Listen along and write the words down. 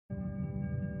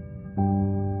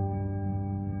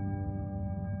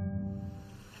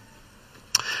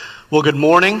Well, good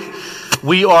morning.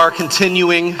 We are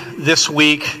continuing this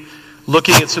week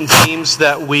looking at some themes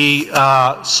that we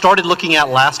started looking at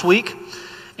last week.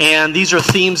 And these are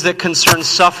themes that concern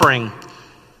suffering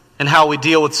and how we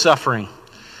deal with suffering.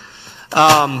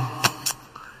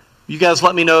 You guys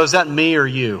let me know, is that me or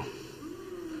you?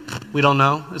 We don't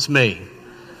know? It's me.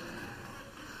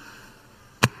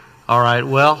 All right,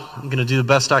 well, I'm going to do the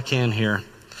best I can here.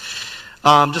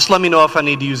 Just let me know if I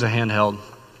need to use a handheld.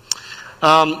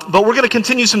 But we're going to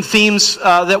continue some themes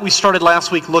that we started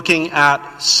last week looking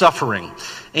at suffering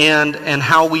and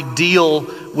how we deal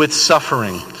with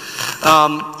suffering.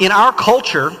 In our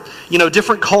culture,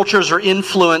 different cultures are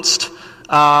influenced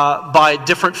by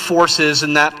different forces,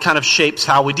 and that kind of shapes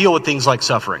how we deal with things like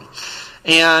suffering.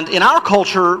 And in our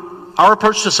culture, our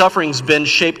approach to suffering has been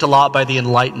shaped a lot by the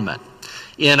Enlightenment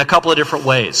in a couple of different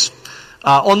ways.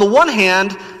 On the one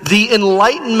hand, the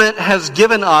Enlightenment has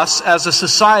given us as a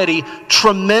society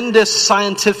tremendous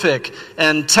scientific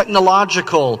and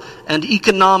technological and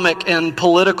economic and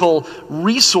political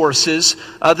resources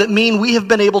that mean we have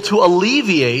been able to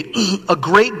alleviate a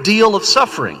great deal of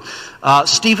suffering.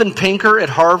 Steven Pinker at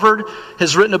Harvard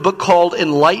has written a book called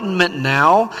Enlightenment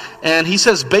Now, and he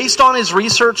says based on his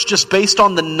research, just based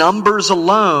on the numbers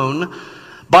alone,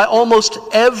 by almost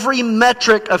every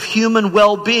metric of human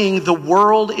well-being, the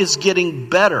world is getting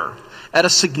better at a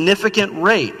significant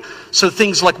rate. So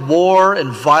things like war and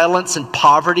violence and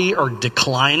poverty are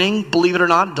declining. Believe it or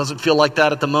not, it doesn't feel like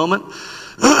that at the moment.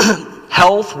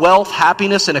 Health, wealth,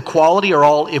 happiness, and equality are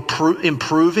all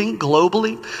improving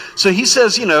globally. So he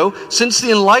says, since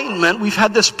the Enlightenment, we've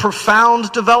had this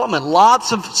profound development.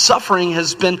 Lots of suffering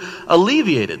has been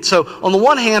alleviated. So on the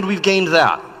one hand, we've gained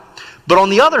that. But on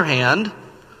the other hand,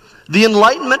 the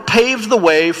Enlightenment paved the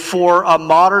way for a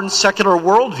modern secular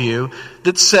worldview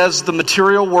that says the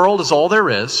material world is all there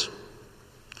is,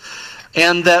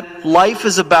 and that life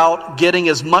is about getting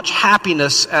as much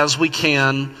happiness as we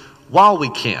can while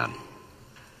we can.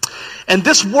 And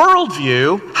this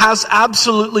worldview has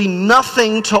absolutely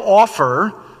nothing to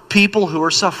offer people who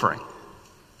are suffering.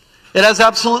 It has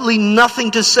absolutely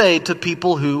nothing to say to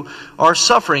people who are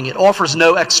suffering. It offers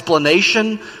no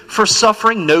explanation for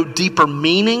suffering, no deeper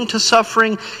meaning to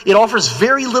suffering. It offers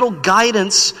very little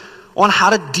guidance on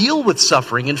how to deal with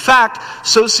suffering. In fact,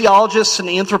 sociologists and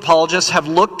anthropologists have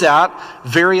looked at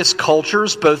various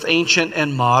cultures, both ancient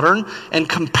and modern, and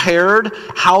compared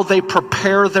how they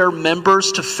prepare their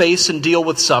members to face and deal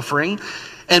with suffering.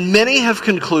 And many have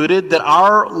concluded that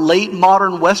our late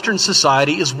modern Western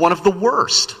society is one of the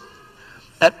worst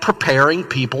at preparing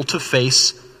people to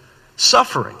face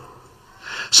suffering.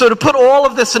 So to put all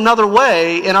of this another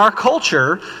way, in our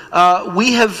culture,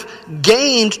 we have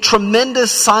gained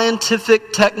tremendous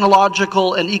scientific,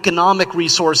 technological, and economic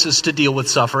resources to deal with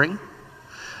suffering,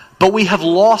 but we have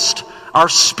lost our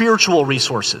spiritual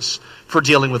resources for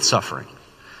dealing with suffering.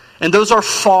 And those are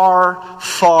far,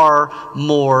 far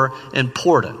more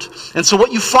important. And so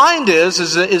what you find is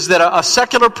that a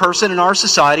secular person in our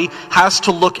society has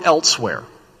to look elsewhere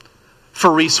for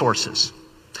resources.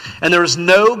 And there is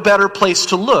no better place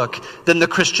to look than the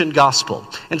Christian gospel.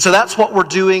 And so that's what we're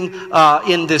doing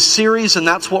in this series, and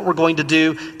that's what we're going to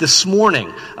do this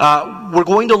morning. We're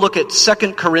going to look at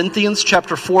 2 Corinthians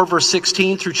chapter 4, verse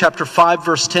 16 through chapter 5,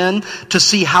 verse 10 to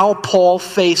see how Paul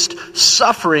faced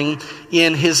suffering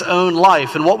in his own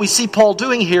life. And what we see Paul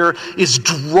doing here is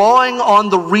drawing on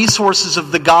the resources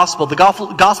of the gospel. The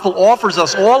gospel offers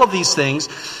us all of these things,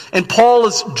 and Paul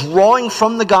is drawing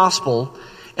from the gospel,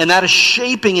 and that is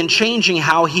shaping and changing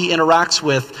how he interacts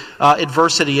with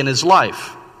adversity in his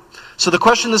life. So the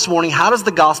question this morning, how does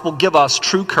the gospel give us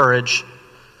true courage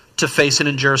to face and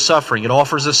endure suffering? It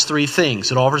offers us three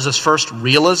things. It offers us first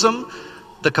realism,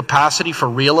 the capacity for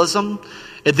realism.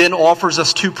 It then offers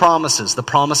us two promises, the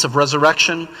promise of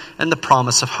resurrection and the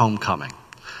promise of homecoming.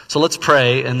 So let's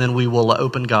pray, and then we will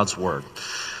open God's word.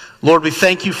 Lord, we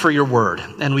thank you for your word,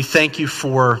 and we thank you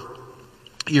for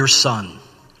your Son.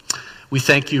 We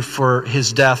thank you for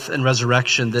his death and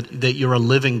resurrection, that you're a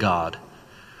living God.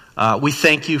 We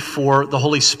thank you for the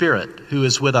Holy Spirit who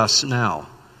is with us now.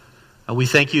 We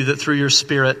thank you that through your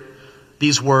Spirit,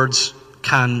 these words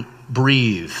can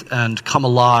breathe and come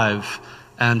alive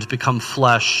and become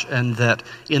flesh, and that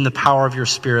in the power of your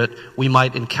Spirit, we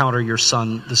might encounter your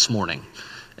Son this morning.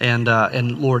 And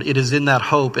Lord, it is in that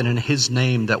hope and in his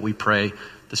name that we pray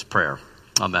this prayer.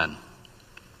 Amen.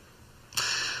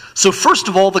 So first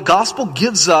of all, the gospel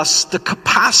gives us the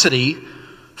capacity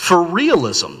for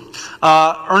realism.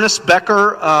 Ernest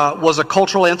Becker was a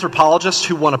cultural anthropologist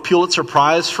who won a Pulitzer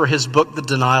Prize for his book, The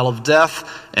Denial of Death.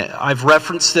 I've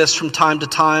referenced this from time to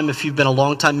time if you've been a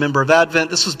longtime member of Advent.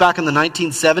 This was back in the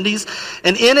 1970s.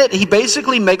 And in it, he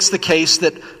basically makes the case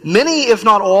that many, if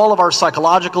not all, of our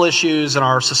psychological issues and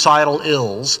our societal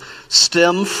ills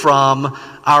stem from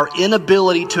our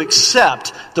inability to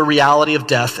accept the reality of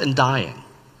death and dying.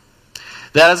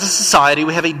 That as a society,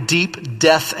 we have a deep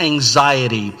death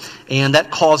anxiety, and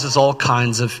that causes all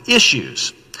kinds of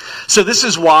issues. So this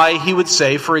is why he would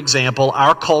say, for example,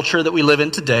 our culture that we live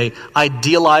in today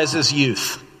idealizes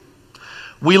youth.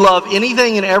 We love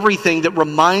anything and everything that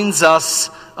reminds us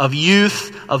of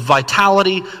youth, of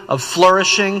vitality, of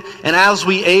flourishing. And as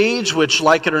we age, which,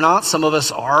 like it or not, some of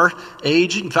us are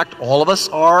aging. In fact, all of us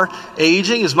are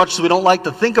aging, as much as we don't like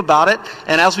to think about it.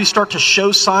 And as we start to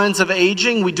show signs of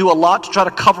aging, we do a lot to try to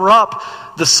cover up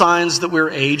the signs that we're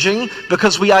aging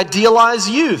because we idealize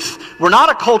youth. We're not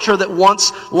a culture that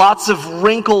wants lots of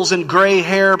wrinkles and gray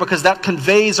hair because that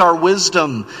conveys our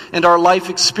wisdom and our life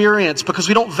experience, because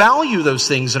we don't value those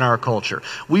things in our culture.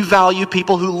 We value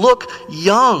people who look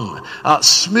young,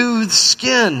 smooth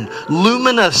skin,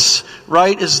 luminous,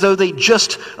 right, as though they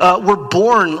just were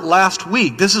born last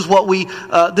week. This is what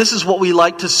we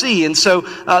like to see. And so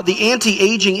the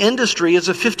anti-aging industry is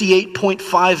a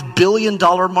 $58.5 billion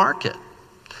market.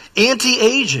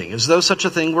 Anti-aging, as though such a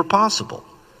thing were possible.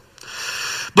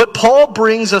 But Paul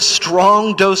brings a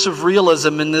strong dose of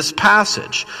realism in this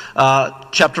passage.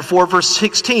 Chapter 4, verse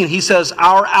 16, he says,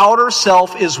 our outer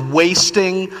self is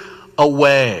wasting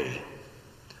away.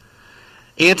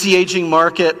 Anti-aging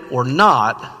market or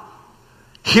not,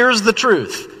 here's the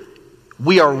truth.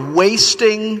 We are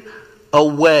wasting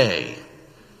away.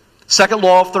 Second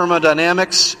law of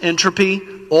thermodynamics, entropy.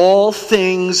 All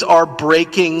things are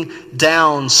breaking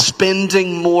down,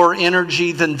 spending more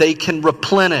energy than they can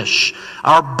replenish.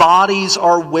 Our bodies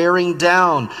are wearing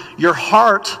down. Your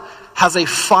heart has a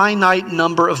finite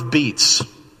number of beats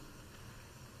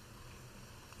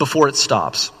before it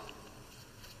stops.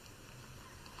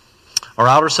 Our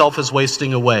outer self is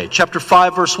wasting away. Chapter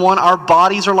 5, verse 1, our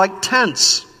bodies are like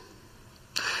tents.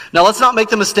 Now, let's not make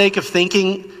the mistake of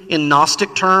thinking in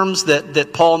Gnostic terms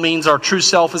that Paul means our true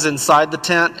self is inside the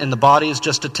tent and the body is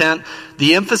just a tent.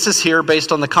 The emphasis here,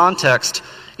 based on the context,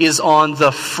 is on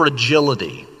the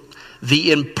fragility,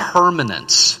 the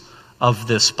impermanence of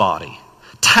this body.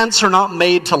 Tents are not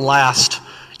made to last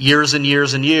years and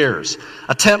years and years.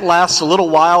 A tent lasts a little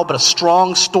while, but a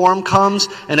strong storm comes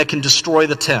and it can destroy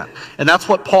the tent. And that's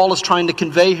what Paul is trying to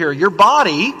convey here. Your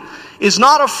body is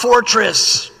not a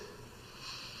fortress.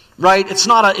 Right? It's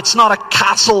not a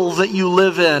castle that you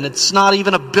live in. It's not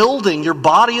even a building. Your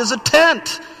body is a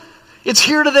tent. It's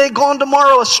here today, gone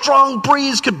tomorrow. A strong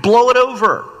breeze could blow it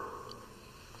over.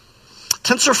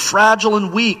 Tents are fragile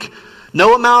and weak.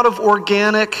 No amount of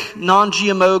organic,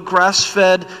 non-GMO,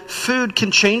 grass-fed food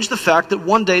can change the fact that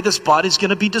one day this body's going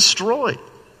to be destroyed.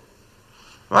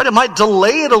 Right? It might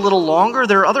delay it a little longer.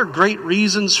 There are other great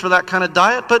reasons for that kind of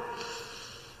diet, but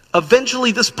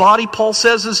eventually this body, Paul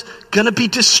says, is going to be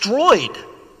destroyed.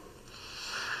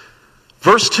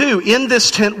 Verse 2, in this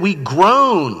tent we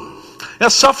groan. Now,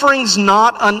 suffering's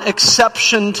not an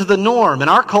exception to the norm. In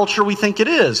our culture, we think it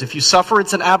is. If you suffer,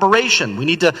 it's an aberration. We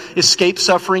need to escape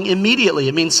suffering immediately.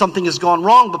 It means something has gone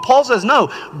wrong. But Paul says, no,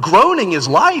 groaning is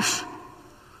life.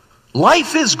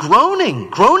 Life is groaning.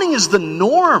 Groaning is the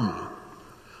norm.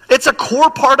 It's a core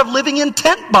part of living in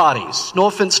tent bodies. No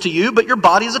offense to you, but your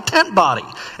body is a tent body.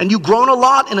 And you groan a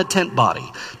lot in a tent body.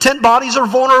 Tent bodies are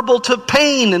vulnerable to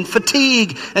pain and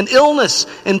fatigue and illness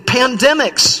and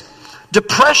pandemics,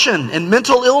 depression and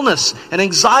mental illness and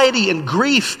anxiety and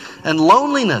grief and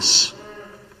loneliness.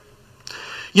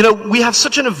 You know, we have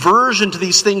such an aversion to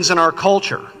these things in our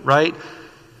culture, right?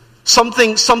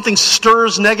 Something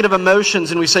stirs negative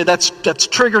emotions and we say, that's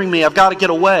triggering me, I've got to get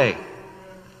away.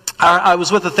 I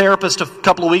was with a therapist a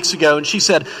couple of weeks ago, and she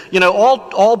said, you know,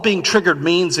 all being triggered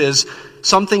means is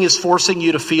something is forcing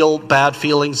you to feel bad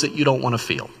feelings that you don't want to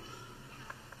feel.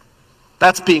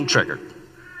 That's being triggered.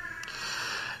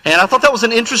 And I thought that was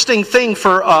an interesting thing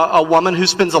for a woman who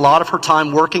spends a lot of her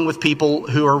time working with people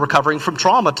who are recovering from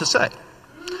trauma to say.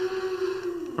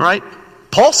 Right?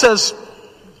 Paul says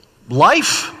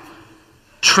life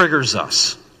triggers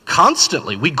us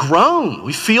constantly. We groan.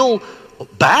 We feel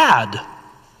bad.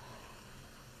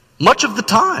 Much of the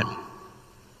time.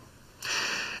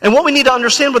 And what we need to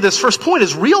understand with this first point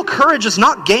is real courage is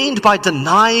not gained by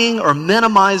denying or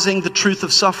minimizing the truth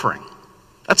of suffering.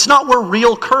 That's not where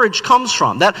real courage comes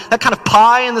from. That kind of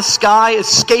pie in the sky,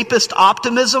 escapist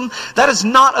optimism, that is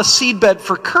not a seedbed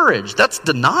for courage. That's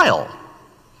denial.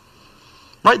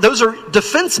 right? Those are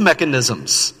defense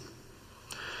mechanisms.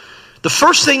 The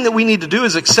first thing that we need to do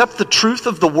is accept the truth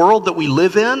of the world that we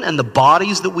live in and the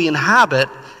bodies that we inhabit,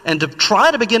 and to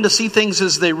try to begin to see things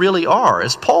as they really are,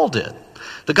 as Paul did.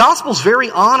 The gospel's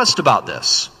very honest about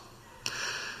this.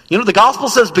 You know, the gospel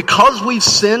says because we've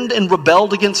sinned and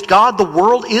rebelled against God, the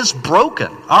world is broken.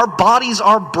 Our bodies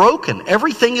are broken.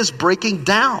 Everything is breaking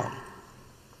down.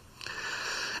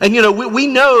 And you know, we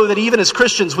know that even as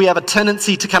Christians, we have a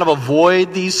tendency to kind of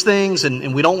avoid these things,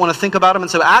 and we don't want to think about them. And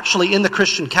so actually in the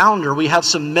Christian calendar, we have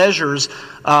some measures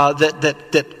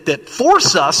that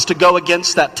force us to go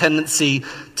against that tendency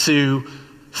to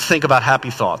think about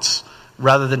happy thoughts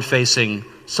rather than facing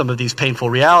some of these painful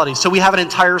realities. So we have an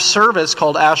entire service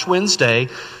called Ash Wednesday,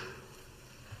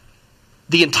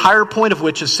 the entire point of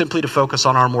which is simply to focus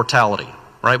on our mortality,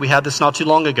 right? We had this not too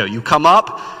long ago. You come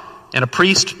up, and a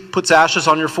priest puts ashes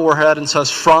on your forehead and says,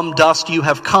 "From dust you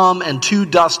have come, and to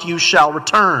dust you shall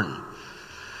return."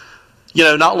 You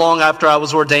know, not long after I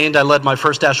was ordained, I led my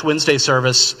first Ash Wednesday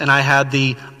service, and I had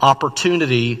the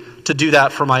opportunity to do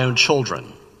that for my own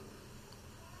children.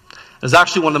 It was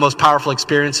actually one of the most powerful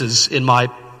experiences in my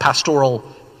pastoral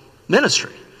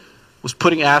ministry, was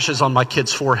putting ashes on my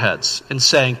kids' foreheads and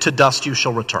saying, "To dust you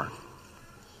shall return."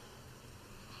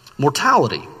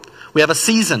 Mortality. We have a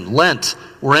season, Lent.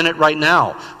 We're in it right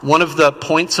now. One of the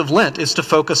points of Lent is to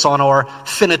focus on our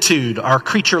finitude, our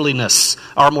creatureliness,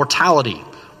 our mortality.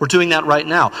 We're doing that right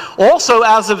now. Also,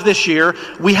 as of this year,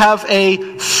 we have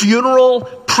a funeral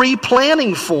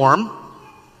pre-planning form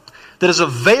that is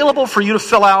available for you to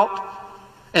fill out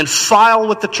and file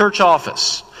with the church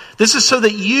office. This is so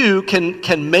that you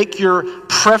can make your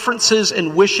preferences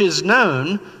and wishes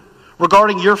known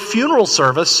regarding your funeral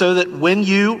service, so that when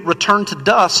you return to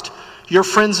dust, your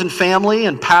friends and family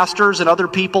and pastors and other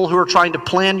people who are trying to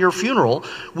plan your funeral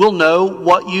will know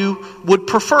what you would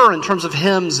prefer in terms of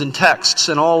hymns and texts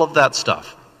and all of that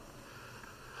stuff.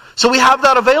 So we have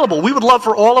that available. We would love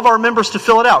for all of our members to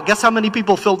fill it out. Guess how many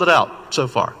people filled it out so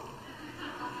far?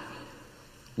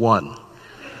 One.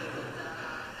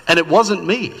 And it wasn't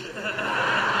me.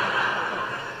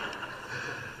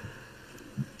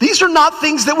 These are not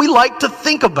things that we like to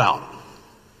think about,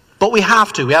 but we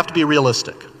have to. We have to be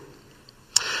realistic.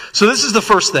 So this is the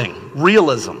first thing,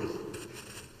 realism.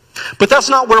 But that's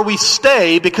not where we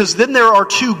stay, because then there are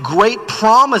two great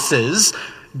promises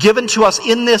given to us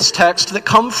in this text that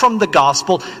come from the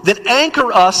gospel that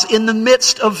anchor us in the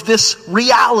midst of this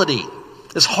reality,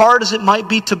 as hard as it might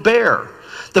be to bear.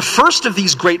 The first of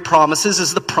these great promises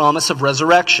is the promise of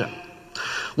resurrection.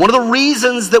 One of the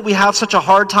reasons that we have such a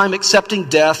hard time accepting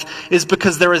death is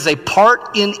because there is a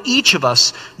part in each of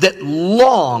us that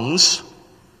longs,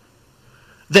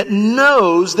 that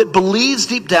knows, that believes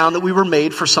deep down that we were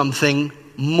made for something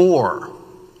more.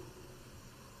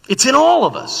 It's in all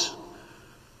of us.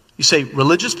 You say,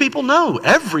 religious people? No,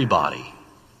 everybody.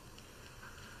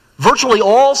 Virtually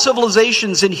all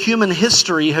civilizations in human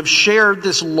history have shared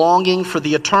this longing for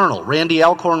the eternal. Randy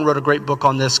Alcorn wrote a great book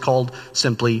on this called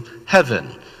simply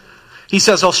Heaven. He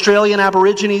says Australian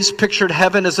Aborigines pictured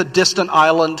heaven as a distant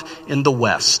island in the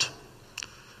west.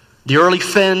 The early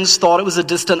Finns thought it was a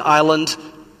distant island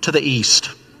to the east.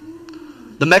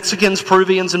 The Mexicans,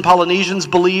 Peruvians, and Polynesians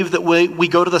believe that we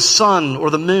go to the sun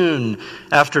or the moon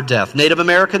after death. Native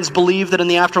Americans believe that in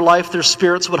the afterlife their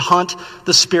spirits would hunt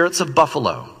the spirits of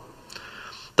buffalo.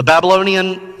 The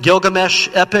Babylonian Gilgamesh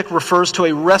epic refers to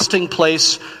a resting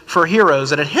place for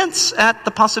heroes, and it hints at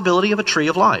the possibility of a tree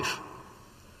of life.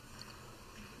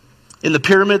 In the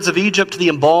pyramids of Egypt, the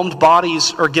embalmed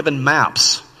bodies are given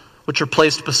maps, which are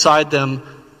placed beside them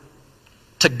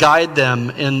to guide them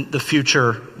in the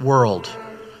future world.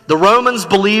 The Romans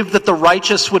believed that the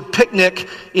righteous would picnic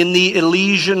in the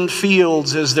Elysian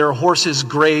fields as their horses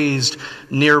grazed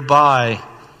nearby.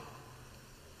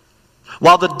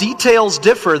 While the details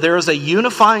differ, there is a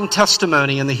unifying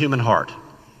testimony in the human heart.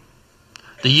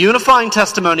 The unifying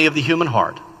testimony of the human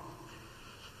heart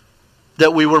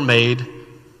that we were made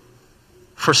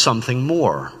for something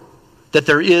more, that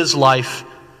there is life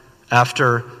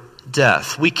after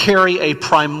death. We carry a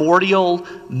primordial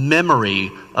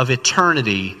memory of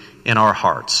eternity in our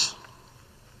hearts.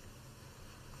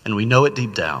 And we know it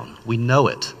deep down. We know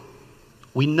it.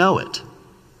 We know it.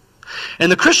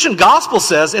 And the Christian gospel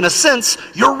says, in a sense,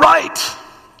 you're right.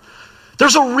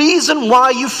 There's a reason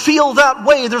why you feel that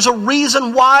way. There's a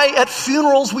reason why at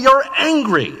funerals we are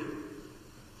angry.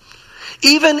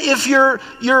 Even if you're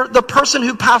the person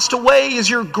who passed away is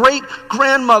your great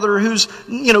grandmother who's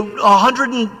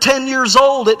 110 years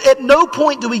old, at no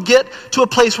point do we get to a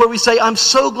place where we say, I'm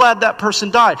so glad that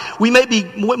person died. We might be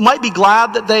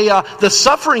glad that the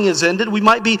suffering is ended. We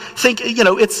might be thinking,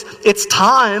 it's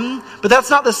time, but that's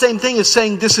not the same thing as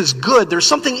saying this is good. There's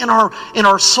something in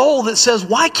our soul that says,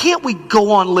 why can't we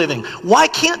go on living? Why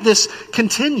can't this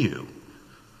continue?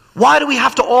 Why do we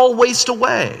have to all waste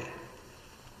away?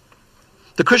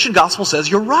 The Christian gospel says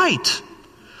you're right.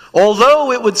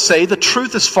 Although it would say the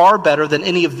truth is far better than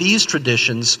any of these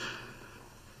traditions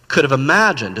could have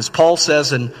imagined. As Paul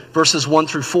says in verses 1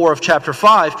 through 4 of chapter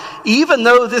 5, even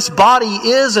though this body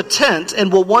is a tent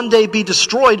and will one day be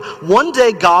destroyed, one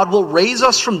day God will raise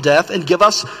us from death and give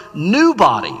us new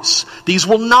bodies. These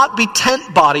will not be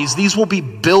tent bodies. These will be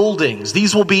buildings.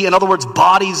 These will be, in other words,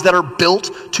 bodies that are built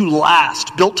to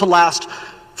last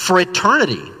for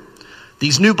eternity.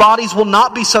 These new bodies will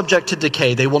not be subject to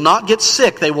decay. They will not get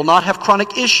sick. They will not have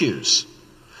chronic issues.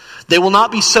 They will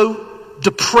not be so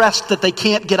depressed that they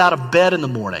can't get out of bed in the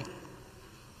morning.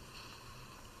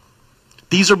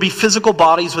 These will be physical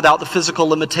bodies without the physical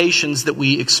limitations that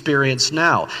we experience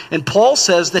now. And Paul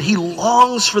says that he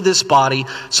longs for this body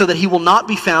so that he will not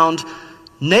be found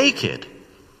naked.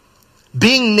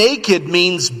 Being naked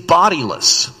means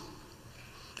bodiless.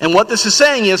 And what this is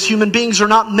saying is human beings are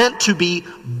not meant to be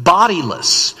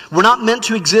bodiless. We're not meant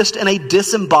to exist in a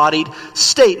disembodied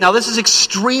state. Now, this is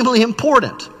extremely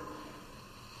important.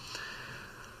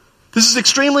 This is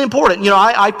extremely important.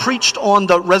 I preached on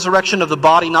the resurrection of the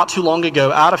body not too long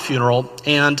ago at a funeral,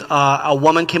 and a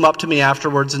woman came up to me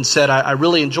afterwards and said, I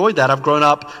really enjoyed that. I've grown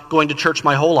up going to church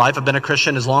my whole life. I've been a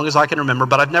Christian as long as I can remember,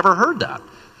 but I've never heard that.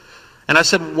 And I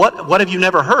said, what have you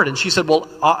never heard? And she said, well,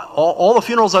 all the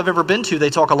funerals I've ever been to, they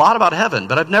talk a lot about heaven,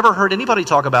 but I've never heard anybody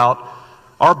talk about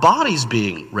our bodies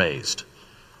being raised.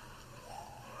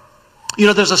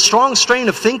 There's a strong strain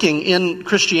of thinking in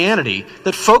Christianity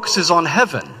that focuses on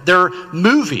heaven. There are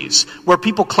movies where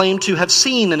people claim to have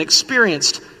seen and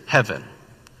experienced heaven.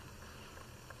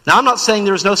 Now, I'm not saying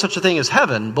there is no such a thing as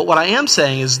heaven, but what I am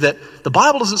saying is that the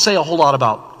Bible doesn't say a whole lot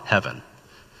about heaven.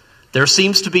 There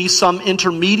seems to be some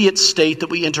intermediate state that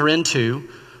we enter into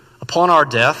upon our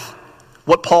death,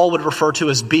 what Paul would refer to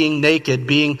as being naked,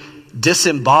 being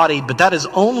disembodied, but that is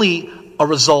only a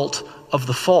result of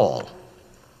the fall.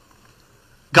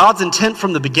 God's intent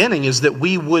from the beginning is that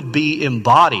we would be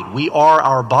embodied. We are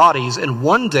our bodies, and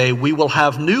one day we will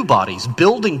have new bodies,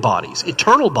 building bodies,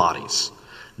 eternal bodies.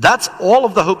 That's all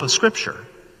of the hope of Scripture.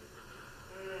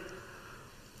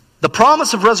 The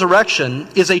promise of resurrection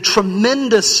is a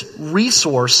tremendous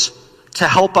resource to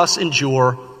help us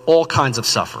endure all kinds of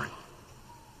suffering.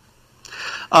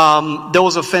 There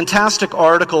was a fantastic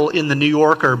article in the New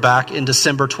Yorker back in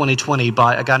December 2020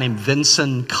 by a guy named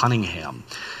Vinson Cunningham.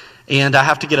 And I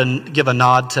have to give a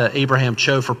nod to Abraham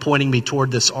Cho for pointing me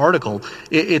toward this article.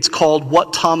 It's called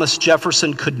What Thomas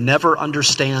Jefferson Could Never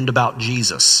Understand About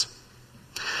Jesus.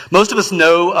 Most of us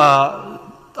know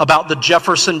about the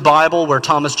Jefferson Bible, where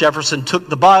Thomas Jefferson took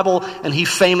the Bible and he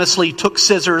famously took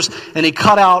scissors and he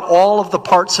cut out all of the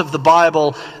parts of the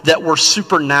Bible that were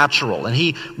supernatural. And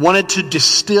he wanted to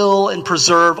distill and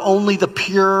preserve only the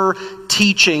pure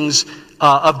teachings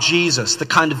of Jesus, the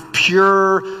kind of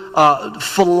pure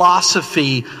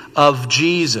philosophy of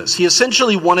Jesus. He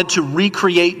essentially wanted to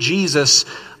recreate Jesus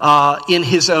in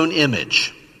his own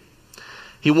image.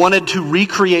 He wanted to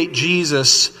recreate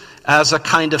Jesus as a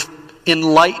kind of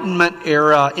Enlightenment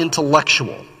era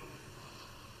intellectual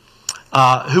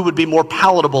who would be more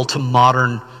palatable to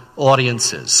modern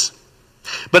audiences.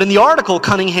 But in the article,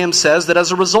 Cunningham says that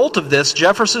as a result of this,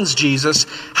 Jefferson's Jesus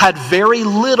had very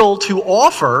little to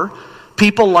offer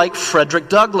people like Frederick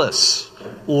Douglass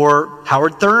or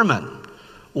Howard Thurman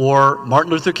or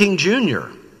Martin Luther King Jr.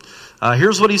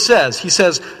 Here's what he says. He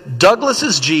says,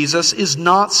 Douglass's Jesus is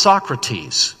not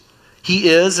Socrates. He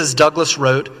is, as Douglass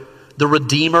wrote, the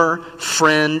Redeemer,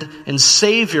 friend, and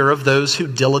Savior of those who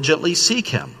diligently seek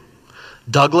him.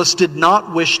 Douglass did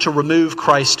not wish to remove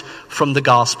Christ from the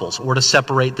Gospels or to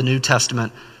separate the New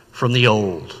Testament from the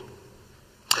Old.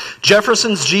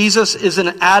 Jefferson's Jesus is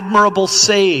an admirable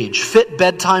sage, fit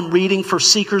bedtime reading for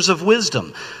seekers of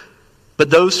wisdom. But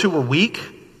those who were weak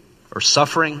or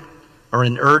suffering or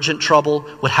in urgent trouble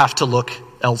would have to look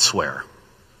elsewhere.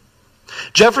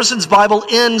 Jefferson's Bible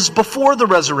ends before the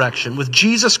resurrection with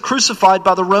Jesus crucified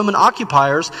by the Roman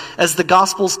occupiers as the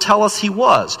Gospels tell us he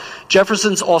was.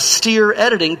 Jefferson's austere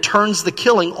editing turns the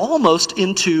killing almost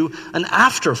into an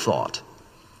afterthought.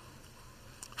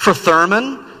 For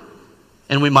Thurman,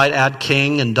 and we might add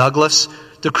King and Douglass,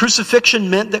 The crucifixion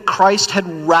meant that Christ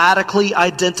had radically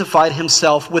identified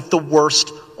himself with the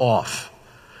worst off.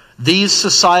 These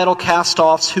societal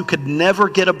cast-offs who could never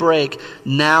get a break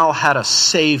now had a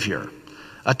savior,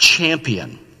 a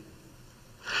champion.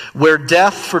 Where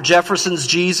death for Jefferson's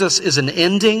Jesus is an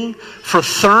ending, for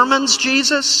Thurman's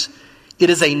Jesus,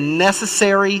 it is a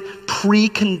necessary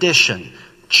precondition,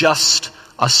 just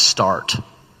a start.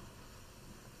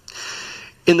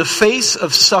 In the face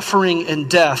of suffering and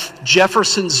death,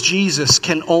 Jefferson's Jesus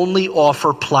can only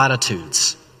offer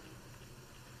platitudes.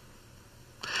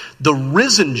 The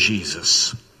risen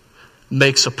Jesus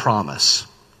makes a promise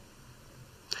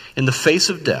in the face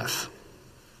of death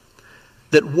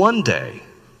that one day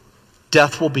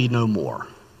death will be no more,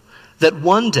 that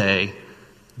one day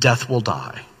death will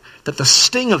die, that the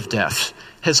sting of death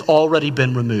has already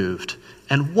been removed,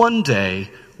 and one day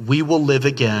we will live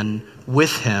again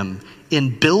with him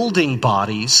in building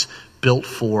bodies built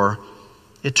for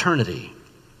eternity.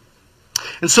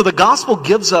 And so the gospel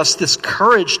gives us this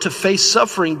courage to face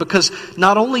suffering because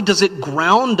not only does it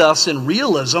ground us in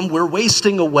realism, we're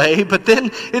wasting away, but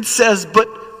then it says,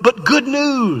 but good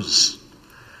news.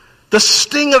 The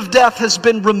sting of death has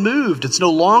been removed. It's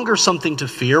no longer something to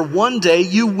fear. One day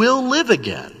you will live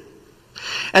again.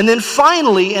 And then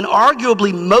finally, and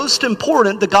arguably most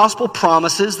important, the gospel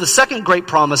promises, the second great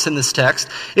promise in this text,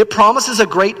 it promises a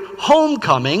great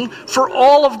homecoming for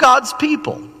all of God's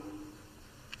people.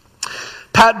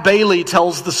 Pat Bailey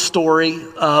tells the story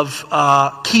of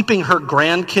keeping her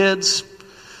grandkids,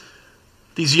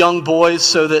 these young boys,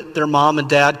 so that their mom and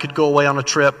dad could go away on a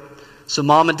trip. So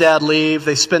mom and dad leave,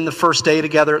 they spend the first day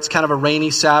together, it's kind of a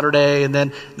rainy Saturday, and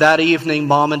then that evening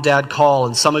mom and dad call,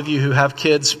 and some of you who have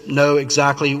kids know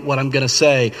exactly what I'm going to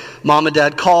say. Mom and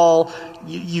dad call,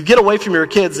 you get away from your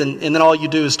kids, and then all you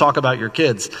do is talk about your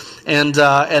kids. And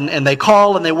they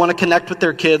call and they want to connect with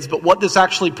their kids, but what this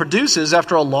actually produces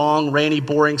after a long, rainy,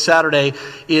 boring Saturday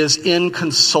is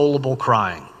inconsolable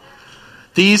crying.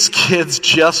 These kids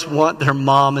just want their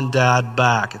mom and dad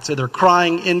back. And so they're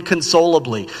crying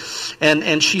inconsolably.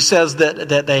 And she says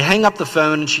that they hang up the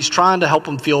phone and she's trying to help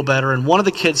them feel better. And one of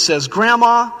the kids says,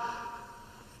 "Grandma,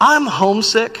 I'm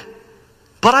homesick,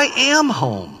 but I am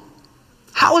home.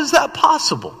 How is that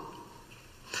possible?"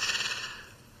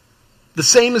 The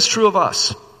same is true of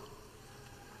us.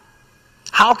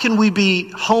 How can we be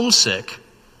homesick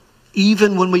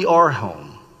even when we are home?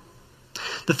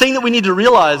 The thing that we need to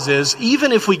realize is,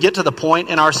 even if we get to the point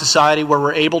in our society where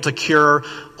we're able to cure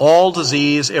all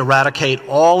disease, eradicate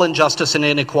all injustice and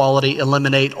inequality,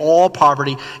 eliminate all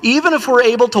poverty, even if we're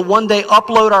able to one day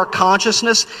upload our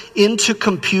consciousness into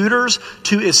computers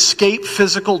to escape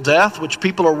physical death, which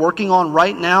people are working on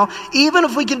right now, even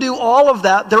if we can do all of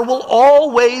that, there will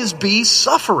always be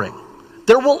suffering.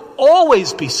 There will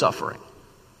always be suffering.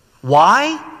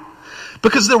 Why?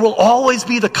 Because there will always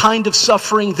be the kind of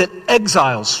suffering that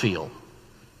exiles feel.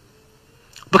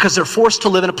 Because they're forced to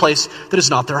live in a place that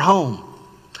is not their home.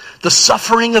 The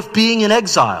suffering of being in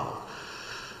exile.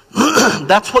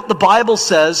 That's what the Bible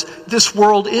says this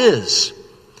world is.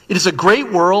 It is a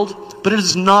great world, but it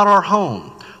is not our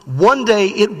home. One day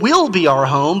it will be our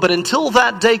home, but until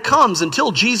that day comes,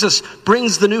 until Jesus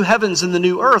brings the new heavens and the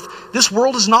new earth, this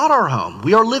world is not our home.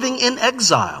 We are living in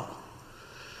exile.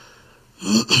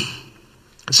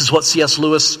 This is what C.S.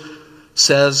 Lewis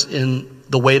says in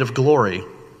The Weight of Glory.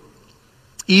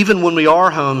 Even when we are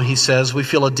home, he says, we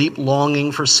feel a deep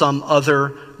longing for some other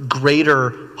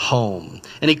greater home.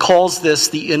 And he calls this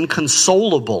the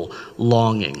inconsolable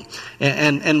longing.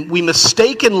 And we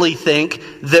mistakenly think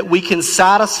that we can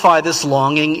satisfy this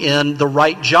longing in the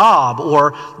right job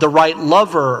or the right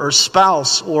lover or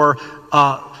spouse or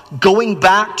going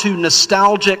back to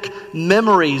nostalgic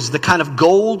memories, the kind of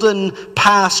golden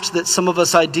past that some of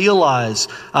us idealize,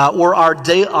 or our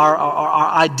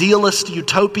idealist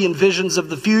utopian visions of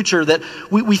the future that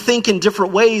we think in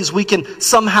different ways we can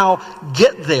somehow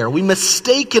get there. We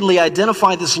mistakenly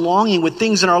identify this longing with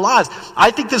things in our lives.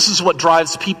 I think this is what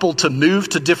drives people to move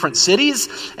to different cities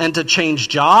and to change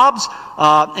jobs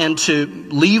and to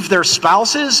leave their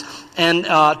spouses and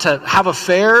to have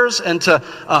affairs and to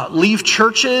leave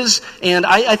churches. And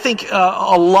I think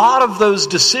a lot of those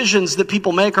decisions that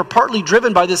people make are partly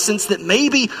driven by this sense that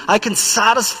maybe I can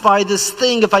satisfy this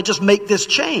thing if I just make this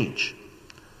change.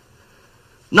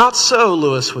 Not so,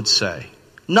 Lewis would say.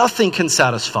 Nothing can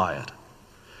satisfy it.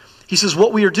 He says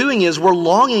what we are doing is we're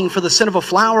longing for the scent of a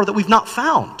flower that we've not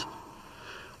found.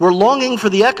 We're longing for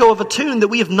the echo of a tune that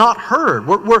we have not heard.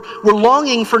 We're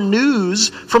longing for news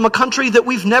from a country that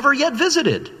we've never yet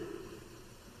visited.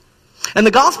 And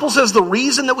the gospel says the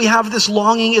reason that we have this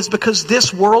longing is because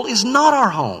this world is not our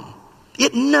home.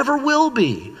 It never will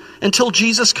be until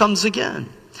Jesus comes again.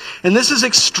 And this is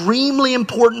extremely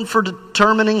important for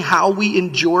determining how we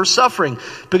endure suffering,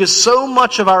 because so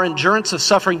much of our endurance of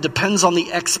suffering depends on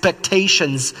the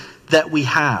expectations that we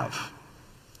have.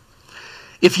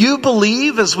 If you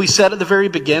believe, as we said at the very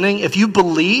beginning, if you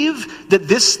believe that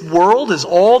this world is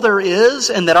all there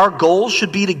is and that our goal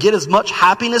should be to get as much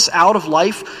happiness out of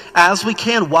life as we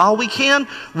can while we can,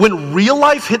 when real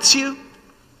life hits you,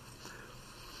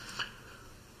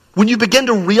 when you begin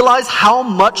to realize how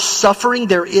much suffering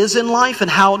there is in life and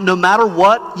how no matter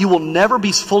what, you will never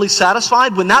be fully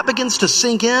satisfied, when that begins to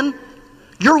sink in,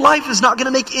 your life is not going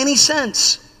to make any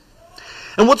sense.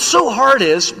 And what's so hard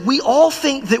is we all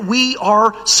think that we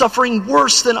are suffering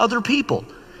worse than other people.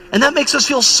 And that makes us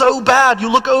feel so bad. You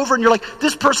look over and you're like,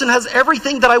 this person has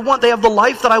everything that I want. They have the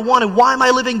life that I want. And why am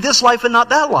I living this life and not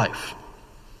that life?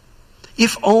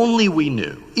 If only we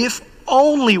knew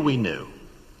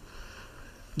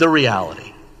the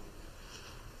reality,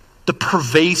 the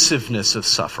pervasiveness of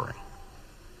suffering,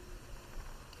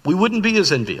 we wouldn't be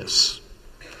as envious.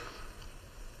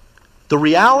 The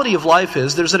reality of life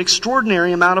is there's an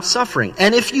extraordinary amount of suffering.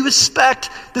 And if you expect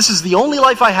this is the only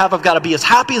life I have, I've got to be as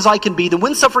happy as I can be, then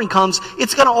when suffering comes,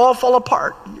 it's going to all fall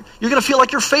apart. You're going to feel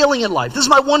like you're failing at life. This is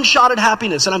my one shot at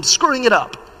happiness and I'm screwing it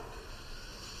up.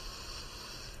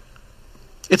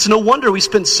 It's no wonder we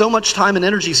spend so much time and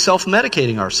energy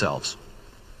self-medicating ourselves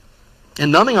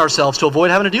and numbing ourselves to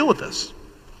avoid having to deal with this.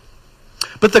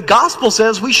 But the gospel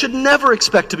says we should never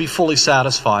expect to be fully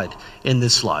satisfied in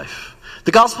this life.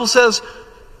 The gospel says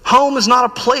home is not a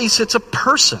place, it's a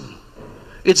person.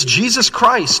 It's Jesus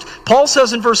Christ. Paul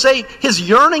says in verse 8, his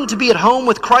yearning to be at home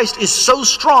with Christ is so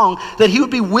strong that he would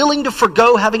be willing to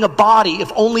forgo having a body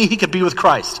if only he could be with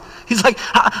Christ. He's like,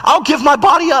 I'll give my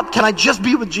body up. Can I just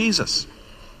be with Jesus?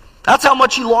 That's how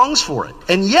much he longs for it.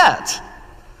 And yet,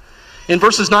 in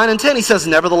verses 9 and 10, he says,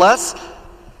 nevertheless,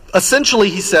 essentially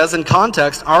he says in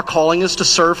context, our calling is to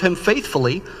serve him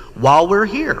faithfully while we're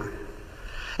here.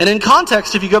 And in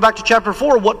context, if you go back to chapter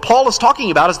 4, what Paul is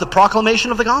talking about is the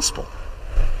proclamation of the gospel.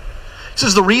 He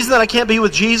says the reason that I can't be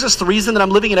with Jesus, the reason that I'm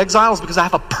living in exile is because I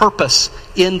have a purpose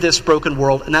in this broken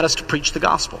world, and that is to preach the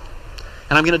gospel.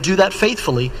 And I'm going to do that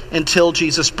faithfully until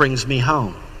Jesus brings me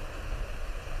home.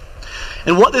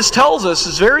 And what this tells us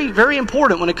is very, very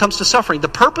important when it comes to suffering. The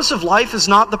purpose of life is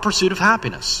not the pursuit of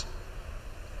happiness.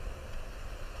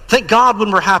 Thank God when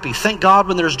we're happy. Thank God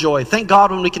when there's joy. Thank God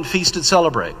when we can feast and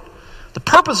celebrate. The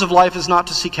purpose of life is not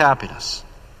to seek happiness.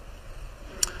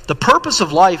 The purpose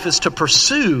of life is to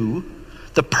pursue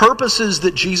the purposes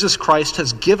that Jesus Christ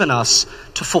has given us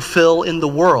to fulfill in the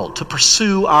world, to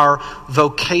pursue our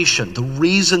vocation, the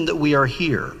reason that we are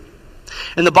here.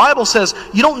 And the Bible says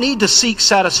you don't need to seek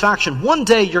satisfaction. One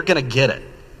day you're going to get it.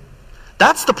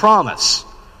 That's the promise.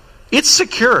 It's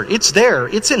secured. It's there.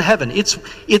 It's in heaven. It's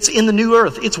in the new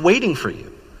earth. It's waiting for you.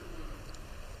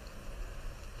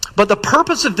 But the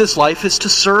purpose of this life is to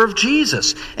serve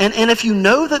Jesus. And if you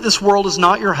know that this world is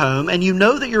not your home, and you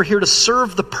know that you're here to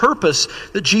serve the purpose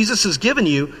that Jesus has given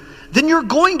you, then you're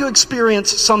going to experience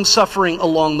some suffering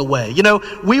along the way. You know,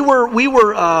 we were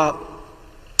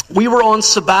on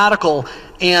sabbatical,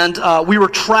 and we were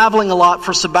traveling a lot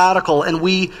for sabbatical, and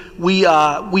we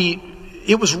had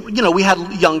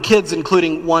young kids,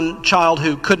 including one child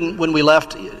who couldn't, when we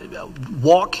left,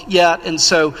 walk yet. And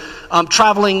so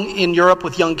traveling in Europe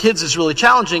with young kids is really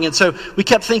challenging. And so we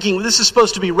kept thinking, this is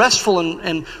supposed to be restful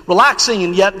and relaxing,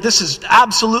 and yet this is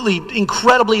absolutely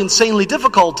incredibly, insanely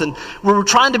difficult. And we were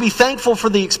trying to be thankful for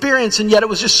the experience, and yet it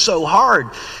was just so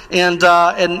hard. And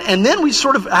then we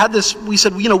sort of had this, we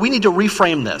said, we need to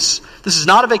reframe this. This is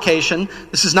not a vacation.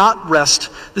 This is not rest.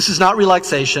 This is not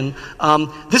relaxation.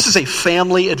 This is a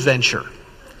family adventure.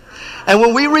 And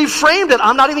when we reframed it,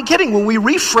 I'm not even kidding, when we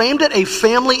reframed it a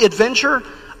family adventure,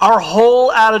 our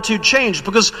whole attitude changed.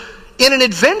 Because in an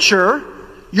adventure,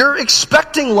 you're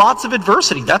expecting lots of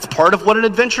adversity. That's part of what an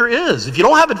adventure is. If you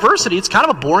don't have adversity, it's kind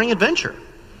of a boring adventure.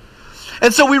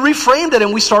 And so we reframed it,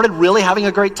 and we started really having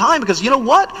a great time, because you know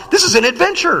what? This is an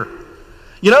adventure.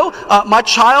 My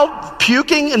child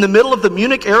puking in the middle of the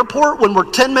Munich airport when we're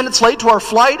 10 minutes late to our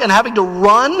flight and having to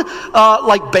run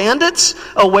like bandits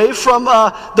away from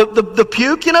the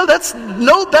puke.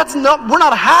 We're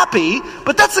not happy,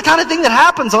 but that's the kind of thing that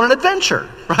happens on an adventure,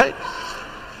 right?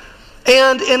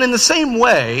 And in the same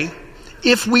way,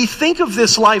 if we think of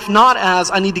this life not as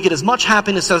I need to get as much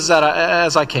happiness as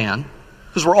I can,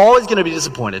 because we're always going to be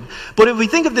disappointed, but if we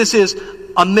think of this as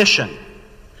a mission,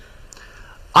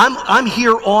 I'm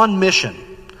here on mission.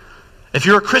 If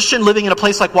you're a Christian living in a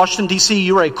place like Washington, D.C.,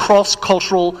 you're a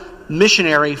cross-cultural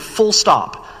missionary, full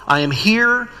stop. I am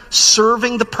here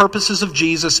serving the purposes of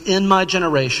Jesus in my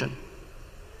generation.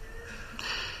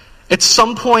 At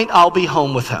some point, I'll be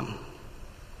home with him.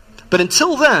 But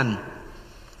until then,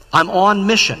 I'm on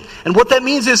mission. And what that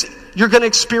means is you're going to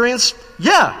experience,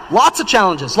 lots of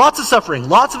challenges, lots of suffering,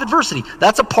 lots of adversity.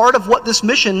 That's a part of what this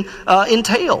mission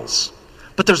entails.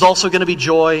 But there's also going to be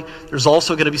joy. There's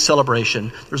also going to be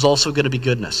celebration. There's also going to be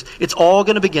goodness. It's all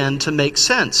going to begin to make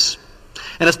sense.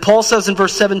 And as Paul says in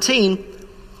verse 17,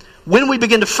 when we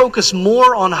begin to focus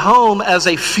more on home as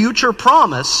a future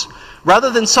promise rather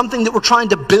than something that we're trying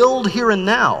to build here and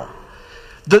now,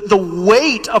 the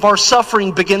weight of our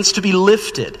suffering begins to be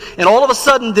lifted. And all of a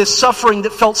sudden, this suffering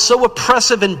that felt so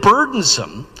oppressive and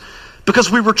burdensome,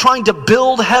 because we were trying to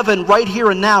build heaven right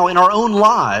here and now in our own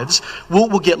lives,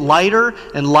 will get lighter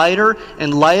and lighter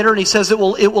and lighter. And he says it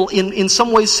will in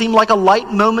some ways seem like a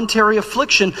light momentary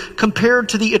affliction compared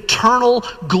to the eternal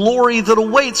glory that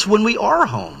awaits when we are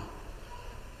home.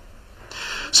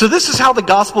 So this is how the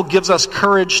gospel gives us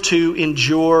courage to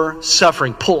endure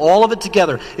suffering. Pull all of it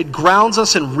together. It grounds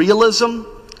us in realism,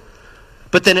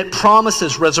 but then it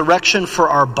promises resurrection for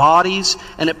our bodies,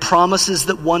 and it promises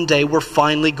that one day we're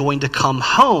finally going to come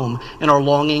home and our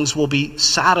longings will be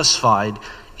satisfied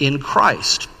in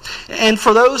Christ. And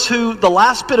for those who, the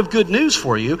last bit of good news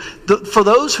for you, for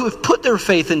those who have put their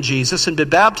faith in Jesus and been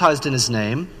baptized in his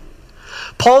name,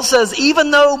 Paul says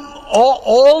even though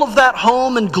all of that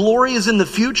home and glory is in the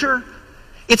future,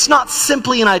 it's not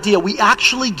simply an idea. We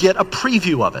actually get a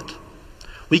preview of it.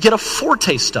 We get a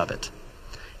foretaste of it.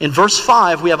 In verse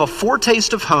 5, we have a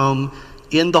foretaste of home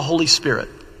in the Holy Spirit.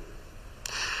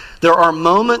 There are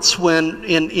moments when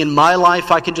in my life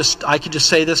I could just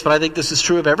say this, but I think this is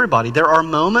true of everybody. There are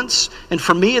moments, and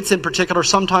for me it's in particular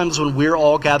sometimes when we're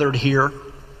all gathered here,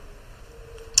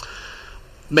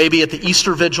 maybe at the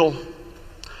Easter Vigil,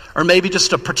 or maybe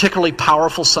just a particularly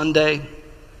powerful Sunday.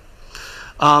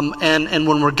 And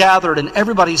when we're gathered and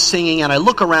everybody's singing and I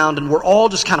look around and we're all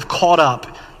just kind of caught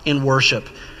up in worship,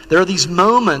 there are these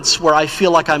moments where I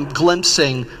feel like I'm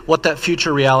glimpsing what that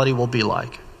future reality will be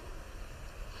like.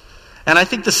 And I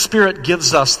think the Spirit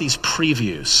gives us these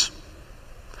previews.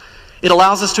 It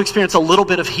allows us to experience a little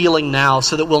bit of healing now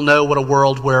so that we'll know what a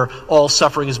world where all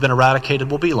suffering has been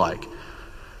eradicated will be like.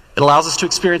 It allows us to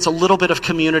experience a little bit of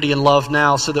community and love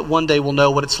now so that one day we'll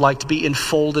know what it's like to be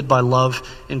enfolded by love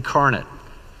incarnate.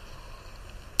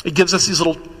 It gives us these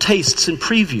little tastes and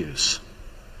previews.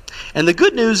 And the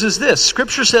good news is this: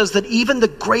 Scripture says that even the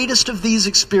greatest of these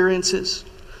experiences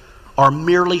are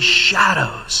merely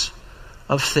shadows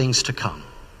of things to come.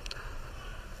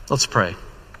 Let's pray.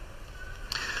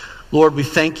 Lord, we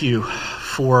thank you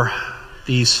for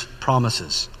these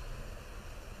promises.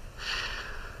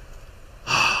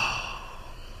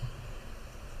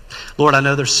 Lord, I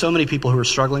know there's so many people who are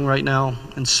struggling right now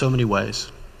in so many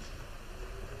ways.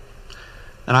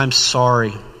 And I'm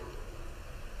sorry.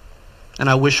 And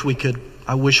I wish we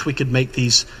could make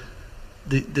this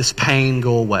pain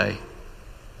go away.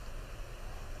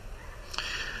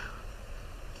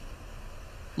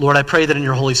 Lord, I pray that in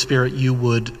your Holy Spirit you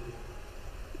would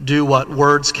do what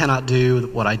words cannot do,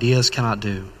 what ideas cannot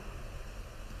do.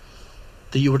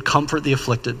 That you would comfort the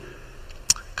afflicted,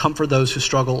 comfort those who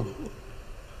struggle,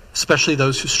 especially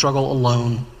those who struggle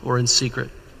alone or in secret.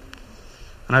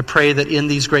 And I pray that in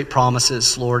these great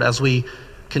promises, Lord, as we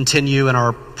continue in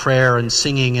our prayer and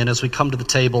singing and as we come to the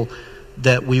table,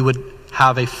 that we would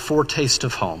have a foretaste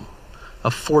of home,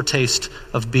 a foretaste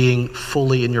of being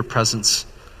fully in your presence,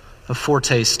 a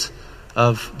foretaste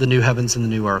of the new heavens and the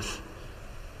new earth.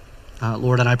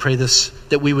 Lord, and I pray this,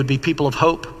 that we would be people of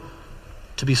hope,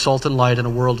 to be salt and light in a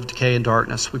world of decay and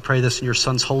darkness. We pray this in your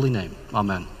Son's holy name.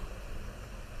 Amen.